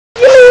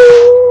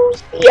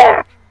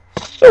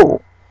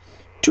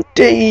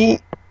today,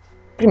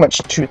 pretty much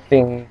two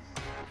things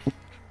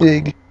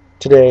big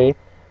today.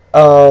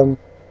 One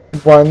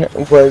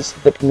was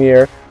the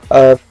premiere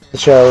of the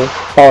show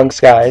Falling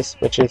Skies,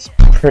 which is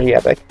pretty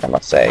epic, I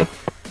must say.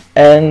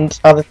 And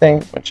other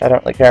thing, which I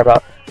don't really care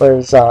about,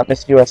 was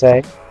Miss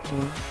USA.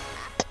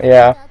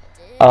 Yeah.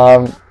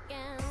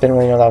 Didn't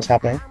really know that was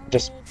happening.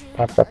 Just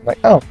popped up and like,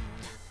 oh,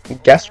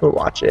 guess we'll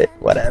watch it.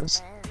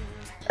 Whatevs.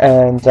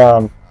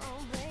 And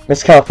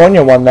Miss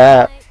California won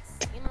that.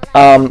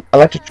 I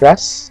like to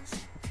dress,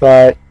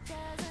 but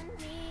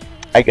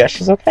I guess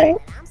she's okay.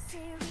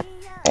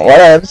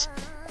 Whatevs.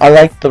 I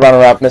like the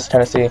runner-up, Miss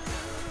Tennessee.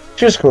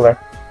 She was cooler,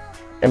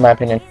 in my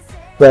opinion.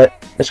 But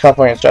Miss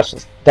California's dress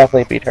was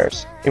definitely beat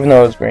hers, even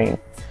though it was green.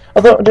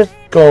 Although it did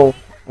go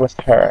with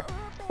her.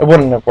 It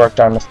wouldn't have worked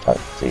on Miss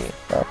Tennessee,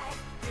 so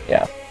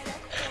yeah.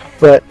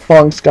 But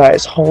Falling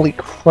Skies, holy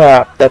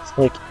crap, that's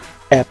like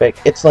epic.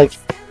 It's like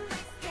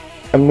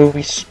a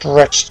movie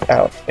stretched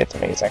out. It's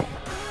amazing.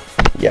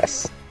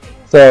 Yes.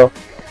 So,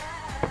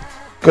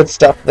 good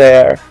stuff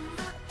there.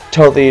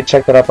 Totally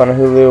check that up on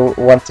Hulu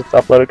once it's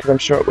uploaded, because I'm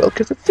sure it will,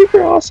 because it's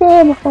super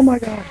awesome. Oh my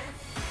god.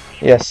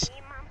 Yes.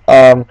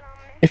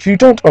 If you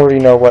don't already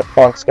know what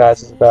Falling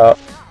Skies is about,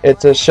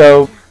 it's a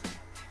show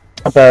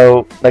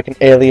about like an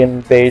alien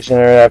invasion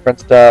or whatever and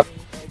stuff.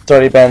 It's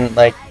already been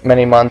like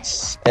many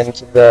months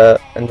into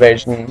the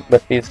invasion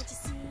with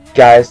these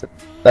guys,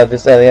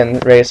 this alien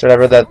race or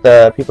whatever that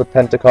the people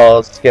tend to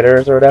call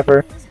skitters or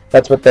whatever.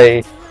 That's what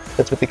they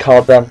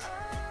called them.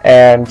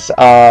 And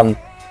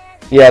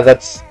yeah,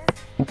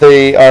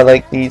 they are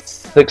like these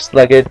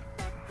six-legged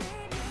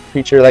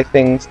creature-like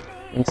things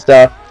and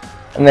stuff.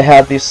 And they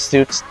have these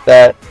suits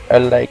that are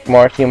like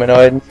more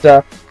humanoid and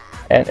stuff,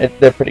 and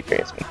they're pretty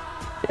crazy.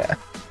 Yeah.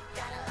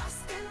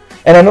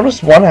 And I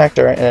noticed one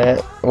actor in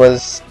it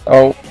was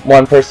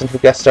one person who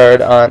guest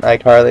starred on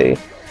iCarly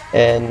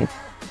in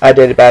I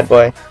Dated Bad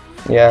Boy.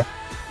 Yeah,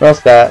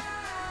 noticed that.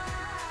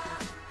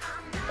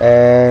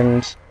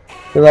 And I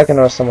feel like I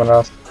noticed someone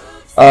else.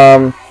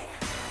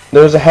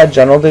 There was a head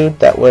general dude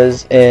that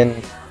was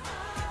in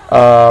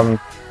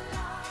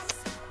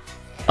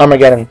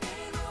Armageddon.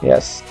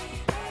 Yes.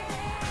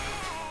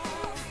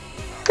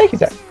 Thank you,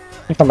 Zach.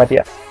 You found my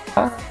DS.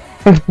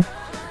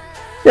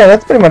 Yeah,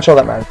 that's pretty much all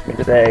that matters to me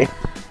today.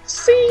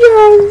 See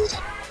ya!